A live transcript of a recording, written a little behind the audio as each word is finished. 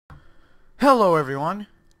Hello everyone,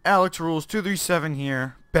 Alex Rules 237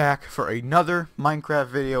 here, back for another Minecraft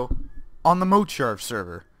video on the Mocharv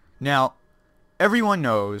server. Now, everyone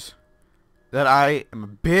knows that I am a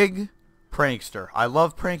big prankster. I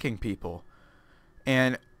love pranking people,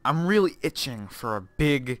 and I'm really itching for a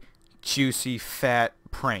big, juicy, fat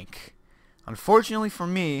prank. Unfortunately for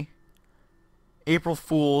me, April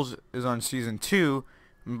Fool's is on Season 2,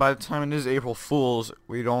 and by the time it is April Fool's,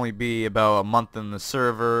 we'd only be about a month in the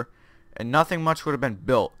server, and nothing much would have been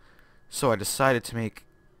built. So I decided to make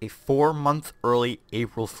a 4-month early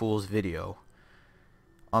April Fool's video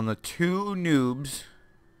on the two noobs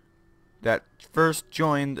that first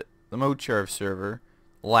joined the Mocharv server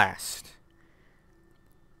last.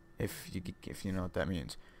 If you know what that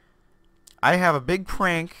means. I have a big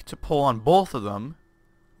prank to pull on both of them,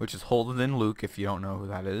 which is Holden and Luke, if you don't know who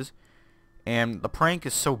that is. And the prank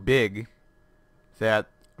is so big that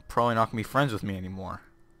they're probably not going to be friends with me anymore.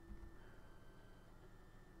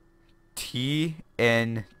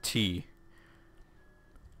 TNT.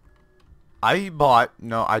 I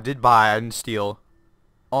didn't steal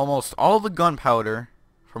almost all the gunpowder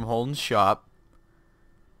from Holden's shop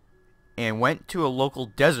and went to a local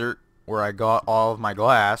desert where I got all of my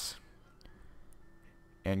glass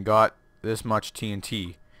and got this much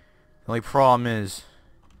TNT. The only problem is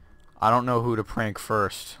I don't know who to prank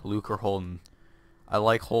first, Luke or Holden. I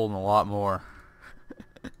like Holden a lot more.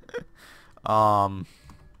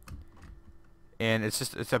 And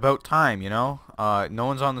it's about time, you know? No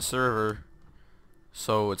one's on the server,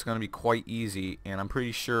 so it's gonna be quite easy, and I'm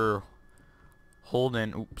pretty sure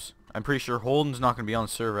Holden's not gonna be on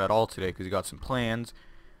the server at all today because he got some plans.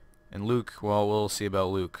 And Luke, well, we'll see about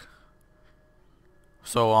Luke.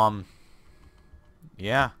 So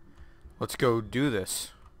yeah, let's go do this.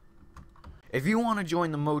 If you want to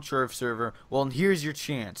join the Mocharv server, well, here's your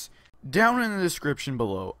chance. Down in the description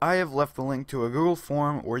below, I have left the link to a Google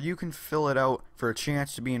form where you can fill it out for a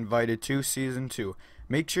chance to be invited to Season 2.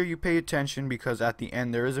 Make sure you pay attention because at the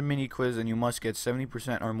end there is a mini quiz and you must get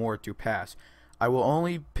 70% or more to pass. I will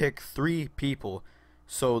only pick 3 people,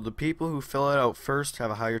 so the people who fill it out first have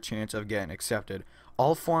a higher chance of getting accepted.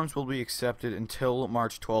 All forms will be accepted until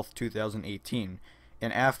March 12th, 2018,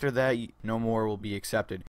 and after that, no more will be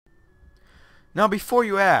accepted. Now, before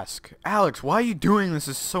you ask, Alex, why are you doing this?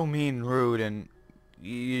 This is so mean and rude, and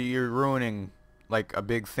you're ruining, like, a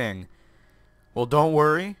big thing. Well, don't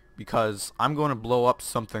worry, because I'm going to blow up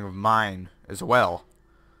something of mine as well.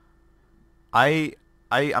 I'm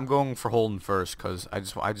going for Holden first, because I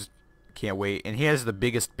just can't wait. And he has the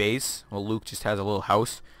biggest base, while Luke just has a little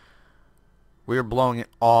house. We're blowing it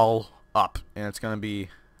all up, and it's gonna be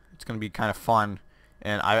kind of fun.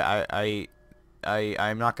 And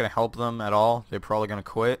I'm not gonna help them at all. They're probably gonna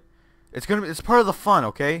quit. It's part of the fun,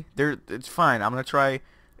 okay? It's fine. I'm gonna try.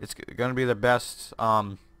 It's gonna be the best.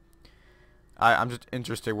 I'm just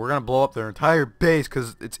interested. We're gonna blow up their entire base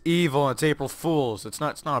because it's evil and it's April Fool's. It's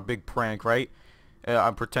not a big prank, right?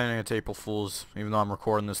 I'm pretending it's April Fool's, even though I'm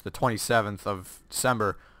recording this the 27th of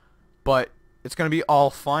December. But it's gonna be all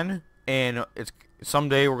fun, and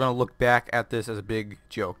someday we're gonna look back at this as a big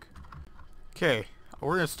joke. Okay.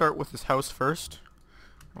 We're going to start with this house first.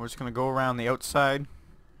 We're just going to go around the outside.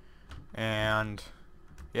 And,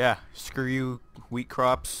 yeah, screw you wheat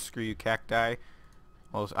crops, screw you cacti.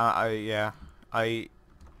 Well,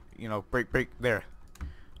 break there.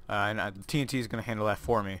 And TNT is going to handle that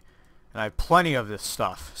for me. And I have plenty of this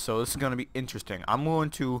stuff, so this is going to be interesting. I'm going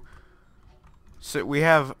to... So we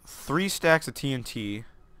have 3 stacks of TNT.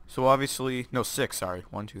 So obviously... No, 6, sorry.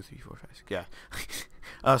 1, 2, 3, 4, 5, 6. Yeah.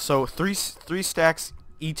 So three stacks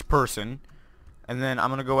each person, and then I'm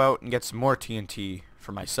gonna go out and get some more TNT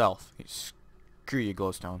for myself. Screw you,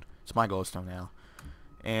 glowstone. It's my glowstone now,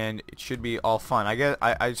 and it should be all fun. I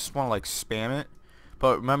just want to like spam it,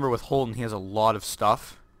 but remember with Holden he has a lot of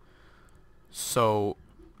stuff, so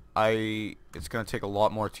it's gonna take a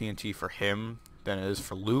lot more TNT for him than it is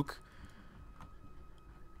for Luke.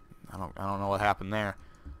 I don't know what happened there.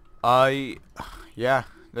 Yeah.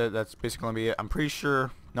 That's basically going to be it. I'm pretty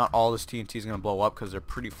sure not all this TNT is going to blow up because they're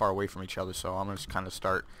pretty far away from each other, so I'm going to just kind of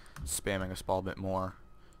start spamming a small bit more.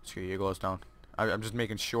 Screw you, glows down. I'm just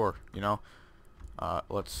making sure, you know.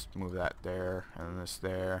 Let's move that there, and this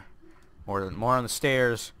there. More on the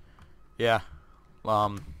stairs. Yeah.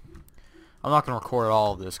 I'm not going to record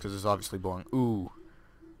all of this because it's obviously boring. Ooh.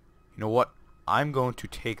 You know what? I'm going to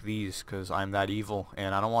take these because I'm that evil,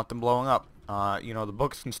 and I don't want them blowing up. You know, the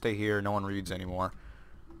books can stay here. No one reads anymore.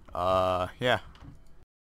 Yeah.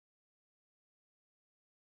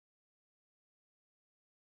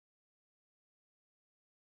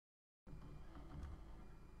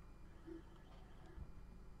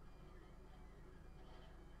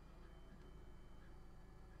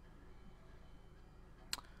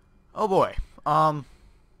 Oh boy. I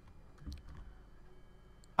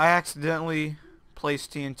accidentally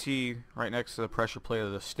placed TNT right next to the pressure plate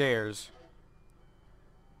of the stairs,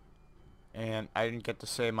 and I didn't get to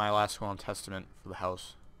say my last will and testament for the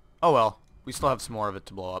house. Oh well, we still have some more of it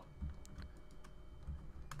to blow up.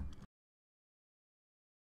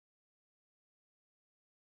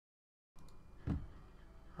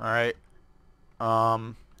 Alright.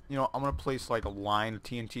 You know, I'm gonna place like a line of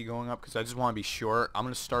TNT going up because I just want to be sure. I'm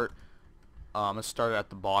gonna start at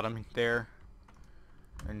the bottom there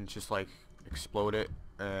and just like explode it,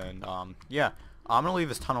 and yeah, I'm gonna leave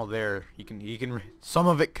this tunnel there. Some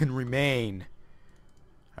of it can remain.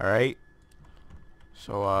 All right,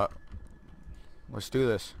 so let's do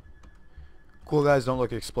this. Cool guys don't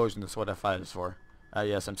look at explosions. That's what F5 is for.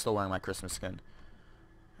 Yes, I'm still wearing my Christmas skin.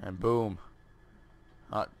 And boom.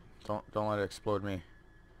 Don't let it explode me.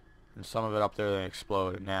 And some of it up there then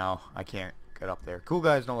explode, and now I can't get up there. Cool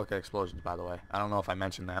guys don't look at explosions, by the way. I don't know if I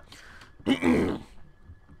mentioned that.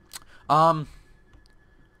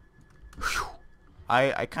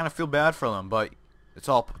 I kind of feel bad for them, but it's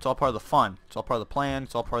all part of the fun. It's all part of the plan.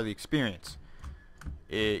 It's all part of the experience.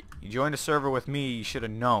 You joined a server with me, you should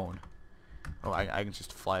have known. Oh, I can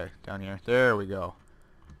just fly down here. There we go.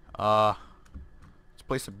 Let's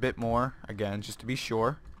place a bit more again, just to be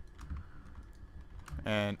sure.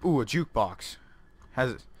 And ooh, a jukebox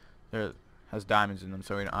has diamonds in them,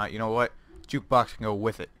 so you know what? Jukebox can go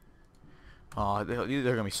with it.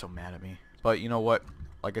 They're gonna be so mad at me, but you know what?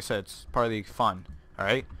 Like I said, it's part of the fun. All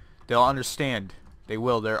right, they'll understand. They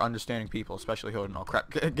will. They're understanding people, especially Hoden. Oh crap!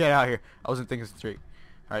 Get out of here! I wasn't thinking straight.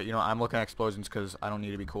 All right, you know I'm looking at explosions because I don't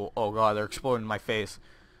need to be cool. Oh god, they're exploding in my face.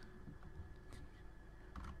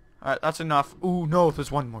 All right, that's enough. Ooh no,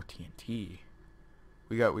 there's one more TNT.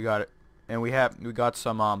 We got it. And we got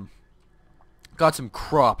some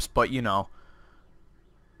crops, but you know,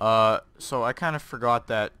 so I kind of forgot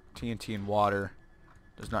that TNT in water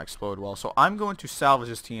does not explode well. So I'm going to salvage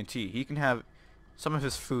this TNT. He can have some of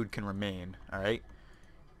his food can remain. All right,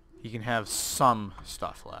 he can have some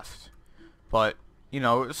stuff left, but you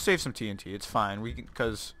know, save some TNT. It's fine. We can,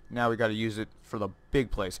 because now we got to use it for the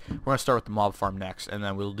big place. We're gonna start with the mob farm next, and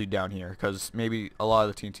then we'll do down here because maybe a lot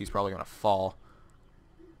of the TNT is probably gonna fall.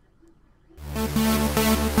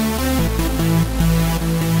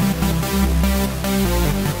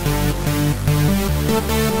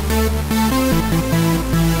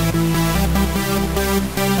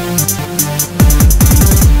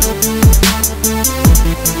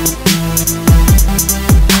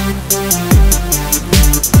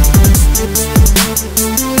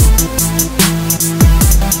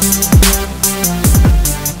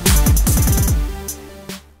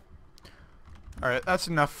 Alright, that's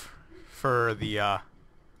enough for the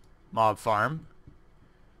mob farm,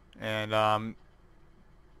 and I'm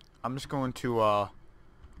just going to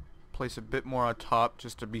place a bit more on top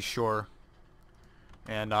just to be sure.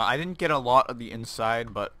 And I didn't get a lot of the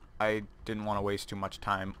inside, but I didn't want to waste too much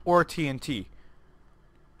time or TNT.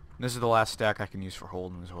 This is the last stack I can use for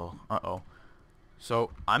Holden as well.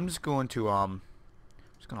 So I'm just going to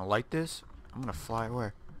light this. I'm gonna fly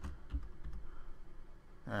away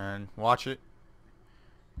and watch it.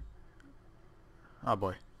 Oh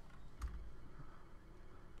boy.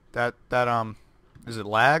 That is it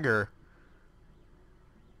lag or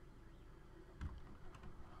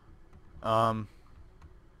uh-oh.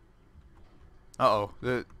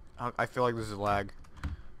 I feel like this is lag.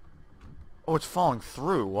 Oh, it's falling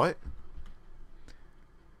through. What?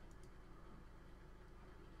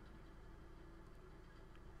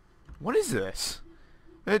 What is this?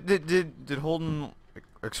 Did Holden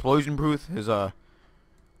explosion proof his or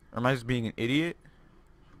am I just being an idiot?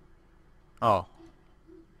 Oh.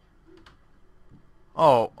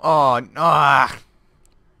 Oh, I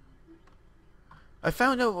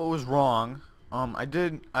found out what was wrong. I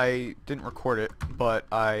didn't record it, but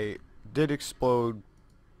I did explode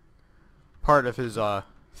part of his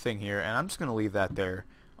thing here, and I'm just gonna leave that there.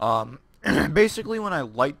 Basically, when I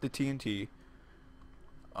light the TNT,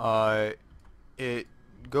 it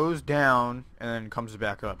goes down and then comes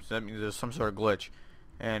back up. So that means there's some sort of glitch,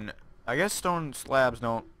 and I guess stone slabs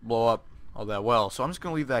don't blow up all that well. So I'm just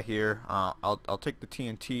gonna leave that here. I'll take the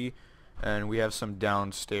TNT, and we have some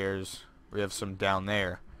downstairs. We have some down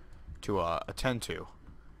there to attend to.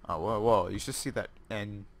 Whoa! You should see that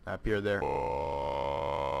N appear there.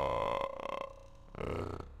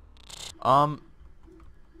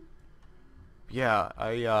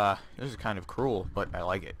 Yeah, this is kind of cruel, but I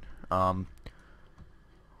like it.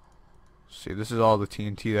 See, this is all the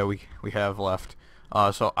TNT that we have left.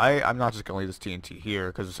 So I'm not just gonna leave this TNT here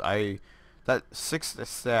because that 6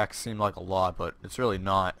 stacks seemed like a lot, but it's really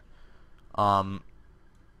not.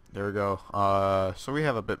 There we go. So we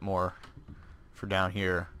have a bit more for down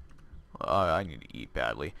here. I need to eat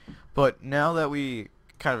badly. But now that we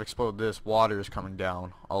kind of explode this, water is coming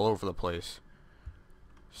down all over the place.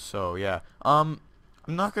 So yeah. I'm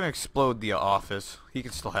not gonna explode the office. He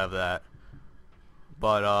can still have that.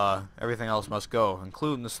 But everything else must go,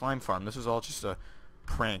 including the slime farm. This is all just a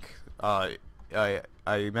prank. I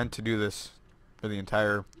meant to do this for the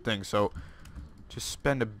entire thing, so just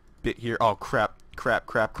spend a bit here. Oh crap.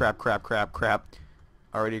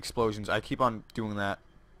 Already explosions. I keep on doing that.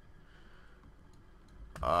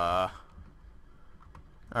 Alright,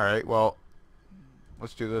 well,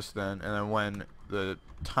 let's do this then. And then when the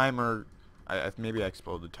timer... maybe I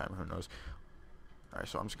explode the timer, who knows. Alright,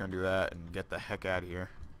 so I'm just gonna do that and get the heck out of here.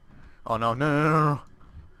 Oh no.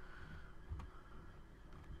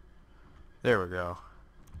 There we go.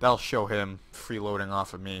 That'll show him freeloading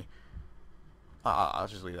off of me. I'll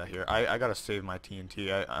just leave that here. I gotta save my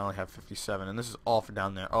TNT. I only have 57, and this is all for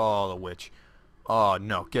down there. Oh, the witch. Oh,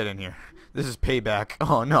 no. Get in here. This is payback.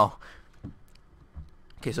 Oh, no.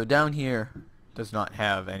 Okay, so down here does not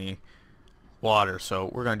have any water, so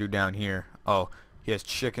we're gonna do down here. Oh, he has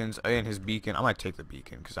chickens and his beacon. I might take the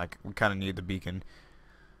beacon, because we kind of need the beacon.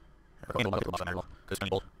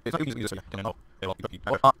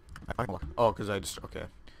 Oh, because I just... Okay.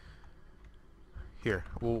 Here,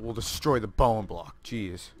 we'll destroy the bone block.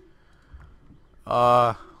 Jeez.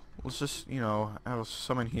 Let's just, you know, I'll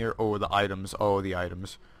summon here. Oh, the items. Oh, the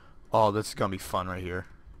items. Oh, this is gonna be fun right here.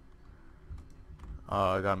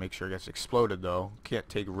 I gotta make sure it gets exploded though. Can't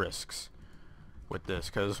take risks with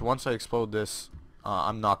this, because once I explode this,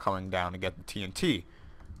 I'm not coming down to get the TNT.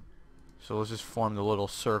 So let's just form the little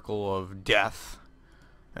circle of death.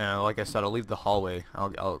 And like I said, I'll leave the hallway.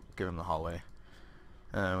 I'll give him the hallway.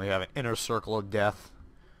 And we have an inner circle of death.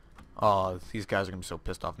 Oh, these guys are gonna be so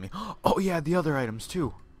pissed off at me. Oh yeah, the other items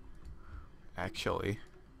too. Actually,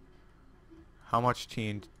 how much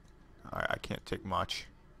TNT? I can't take much.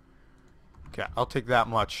 Okay, I'll take that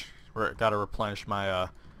much. Gotta replenish my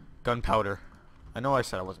gunpowder. I know I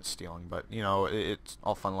said I wasn't stealing, but you know it's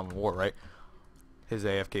all fun loving war, right? His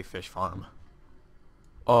AFK fish farm.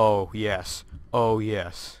 Oh yes. Oh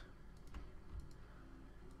yes.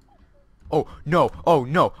 Oh no! Oh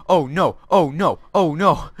no! Oh no! Oh no! Oh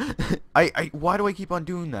no! Why do I keep on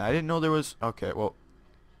doing that? I didn't know there was... Okay, well...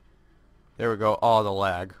 There we go. Oh, the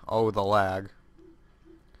lag. Oh, the lag.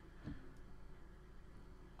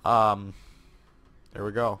 There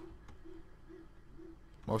we go.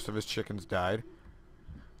 Most of his chickens died.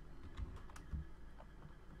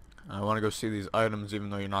 I want to go see these items,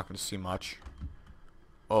 even though you're not going to see much.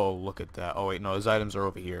 Oh, look at that. Oh, wait, no, his items are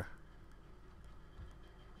over here.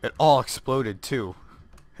 It all exploded too,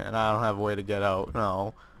 and I don't have a way to get out.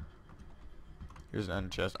 No. Here's an ender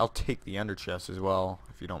chest. I'll take the ender chest as well,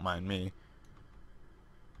 if you don't mind me.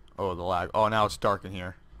 Oh, the lag. Oh, now it's dark in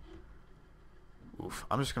here. Oof.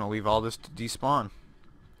 I'm just gonna leave all this to despawn.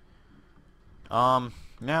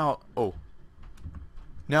 Now, oh.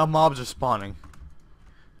 Now mobs are spawning.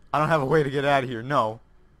 I don't have a way to get out of here. No.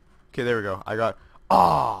 Okay, there we go. I got...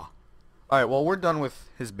 Ah! Alright, well, we're done with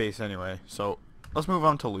his base anyway, so... Let's move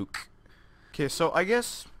on to Luke. Okay, so I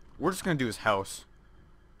guess we're just gonna do his house.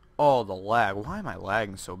 Oh, the lag. Why am I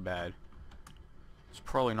lagging so bad? It's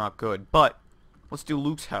probably not good. But let's do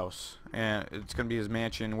Luke's house, and it's gonna be his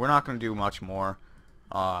mansion. We're not gonna do much more.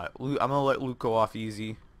 I'm gonna let Luke go off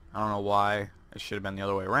easy. I don't know why. It should have been the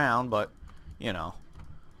other way around, but you know.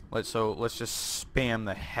 Let's just spam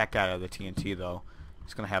the heck out of the TNT though.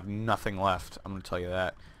 He's gonna have nothing left. I'm gonna tell you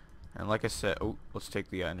that. And like I said, oh, let's take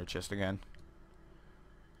the ender chest again.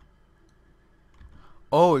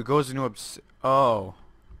 Oh, it goes into oh.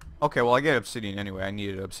 Okay, well I get obsidian anyway. I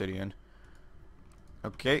needed obsidian.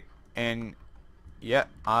 Okay, and yeah,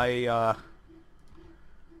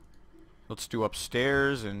 let's do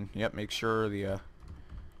upstairs and yep, make sure the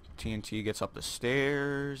TNT gets up the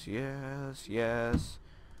stairs. Yes, yes.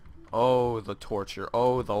 Oh, the torture.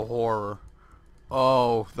 Oh, the horror.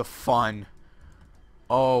 Oh, the fun.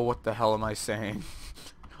 Oh, what the hell am I saying?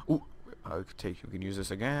 Ooh. We can use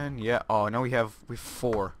this again. Yeah. Oh, now we have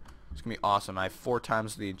 4. It's gonna be awesome. I have 4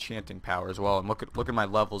 times the enchanting power as well. And look at my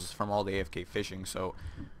levels from all the AFK fishing. So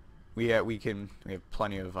we have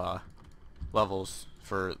plenty of levels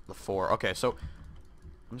for the 4. Okay, so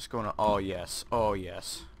I'm just going to. Oh yes. Oh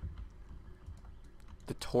yes.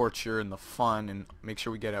 The torture and the fun, and make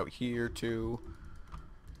sure we get out here too.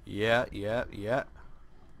 Yeah, yeah, yeah.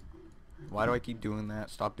 Why do I keep doing that?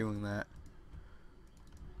 Stop doing that.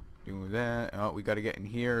 Doing that. Oh, we got to get in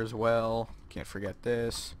here as well. Can't forget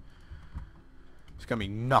this. There's gonna be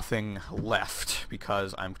nothing left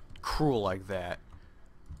because I'm cruel like that.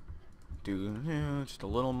 Do just a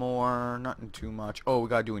little more, nothing too much. Oh, we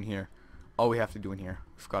gotta do in here. Oh, we have to do in here.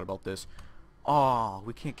 Forgot about this. Oh,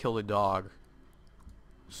 we can't kill the dog.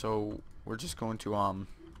 So we're just going to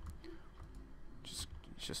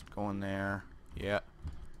just go in there. Yeah.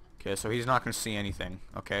 Okay, so he's not gonna see anything.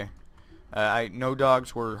 Okay. No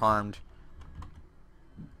dogs were harmed.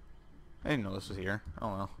 I didn't know this was here. Oh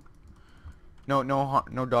well.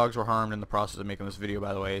 No dogs were harmed in the process of making this video.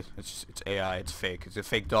 By the way, it's AI. It's fake. It's a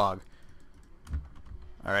fake dog.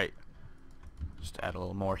 All right. Just add a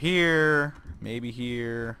little more here. Maybe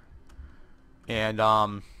here. And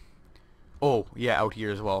oh yeah, out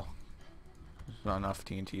here as well. There's not enough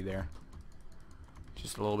TNT there.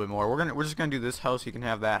 Just a little bit more. We're just gonna do this house. You can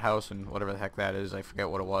have that house and whatever the heck that is. I forget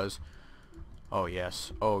what it was. Oh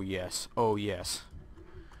yes. Oh yes. Oh yes.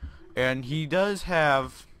 And he does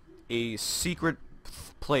have a secret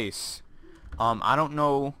place. I don't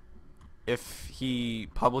know if he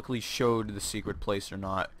publicly showed the secret place or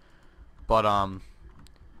not, but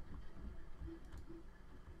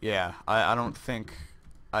yeah, I don't think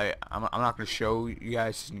I'm not gonna show you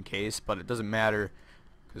guys just in case, but it doesn't matter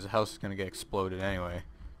because the house is gonna get exploded anyway.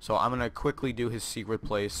 So I'm gonna quickly do his secret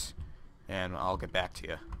place, and I'll get back to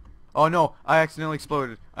you. Oh no, I accidentally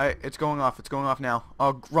exploded. It's going off. It's going off now.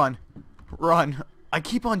 Oh, run. Run. I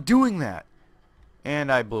keep on doing that. And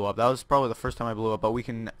I blew up. That was probably the first time I blew up, but we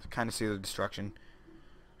can kind of see the destruction.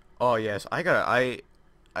 Oh yes, I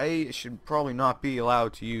should probably not be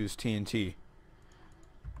allowed to use TNT.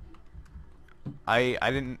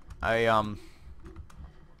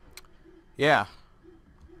 Yeah.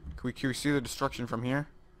 Can we see the destruction from here?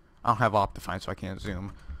 I don't have Optifine, so I can't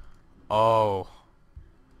zoom. Oh.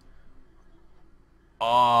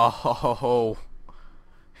 Oh.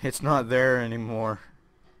 It's not there anymore.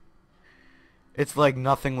 It's like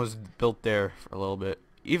nothing was built there for a little bit.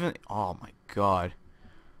 Even, oh my god.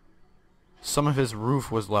 Some of his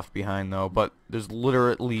roof was left behind though, but there's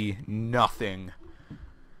literally nothing.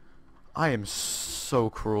 I am so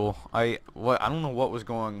cruel. I don't know what was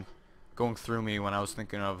going through me when I was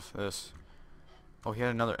thinking of this. Oh, he had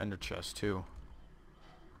another ender chest too.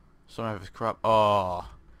 Some of his crop. Oh.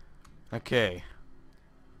 Okay.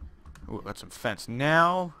 Ooh, got some fence.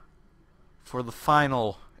 Now for the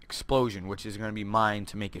final explosion, which is going to be mine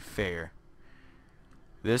to make it fair.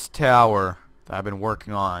 This tower that I've been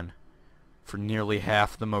working on for nearly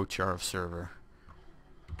half the Mocharv server.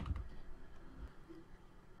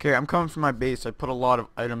 Okay, I'm coming from my base. I put a lot of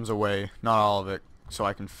items away, not all of it, so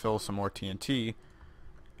I can fill some more TNT.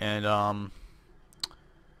 And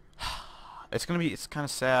it's kind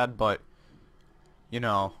of sad, but you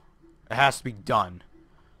know, it has to be done.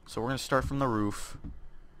 So we're gonna start from the roof.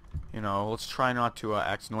 You know, let's try not to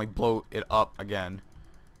accidentally blow it up again.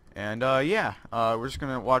 And yeah, we're just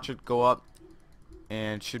gonna watch it go up,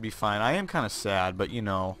 and it should be fine. I am kind of sad, but you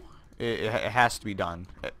know, it has to be done.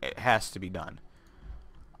 It has to be done.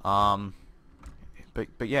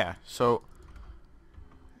 But yeah, so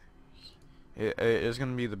it is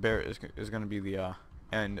gonna be the bear is gonna be the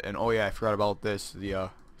and oh yeah, I forgot about this, the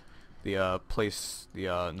place,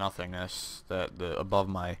 the nothingness that above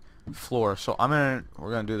my floor. So we're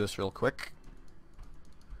gonna do this real quick.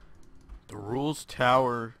 The rules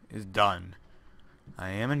tower is done. I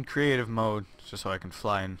am in creative mode just so I can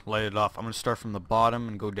fly and light it off. I'm gonna start from the bottom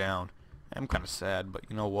and go down. I'm kind of sad, but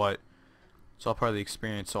you know what? It's all part of the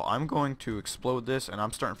experience. So I'm going to explode this, and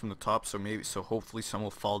I'm starting from the top. So hopefully some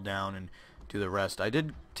will fall down and do the rest. I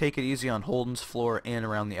did take it easy on Holden's floor and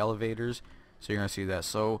around the elevators, so you're gonna see that.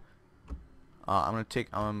 So I'm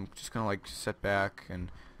just gonna like sit back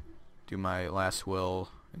and do my last will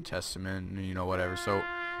and testament and you know whatever. So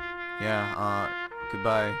yeah,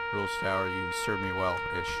 goodbye Rules Tower, you served me well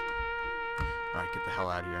ish. Alright, get the hell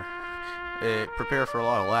out of here. Prepare for a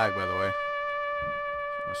lot of lag, by the way. So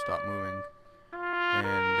I'm gonna stop moving,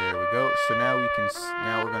 and there we go. So now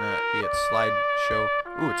we're gonna be at slideshow.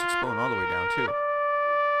 Ooh, it's exploding all the way down too.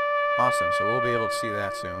 Awesome, so we'll be able to see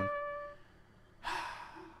that soon.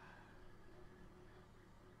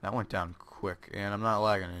 That went down quick, and I'm not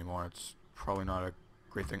lagging anymore. It's probably not a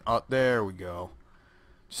great thing. Oh, there we go.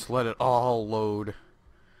 Just let it all load.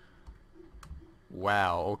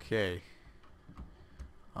 Wow, okay.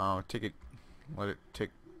 Let it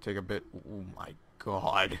take a bit. Oh my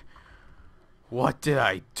god. What did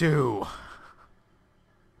I do?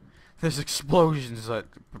 There's explosions that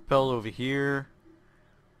propelled over here.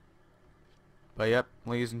 But yep,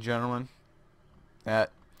 ladies and gentlemen, that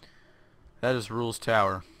is Rules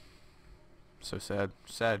Tower. So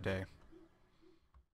sad day.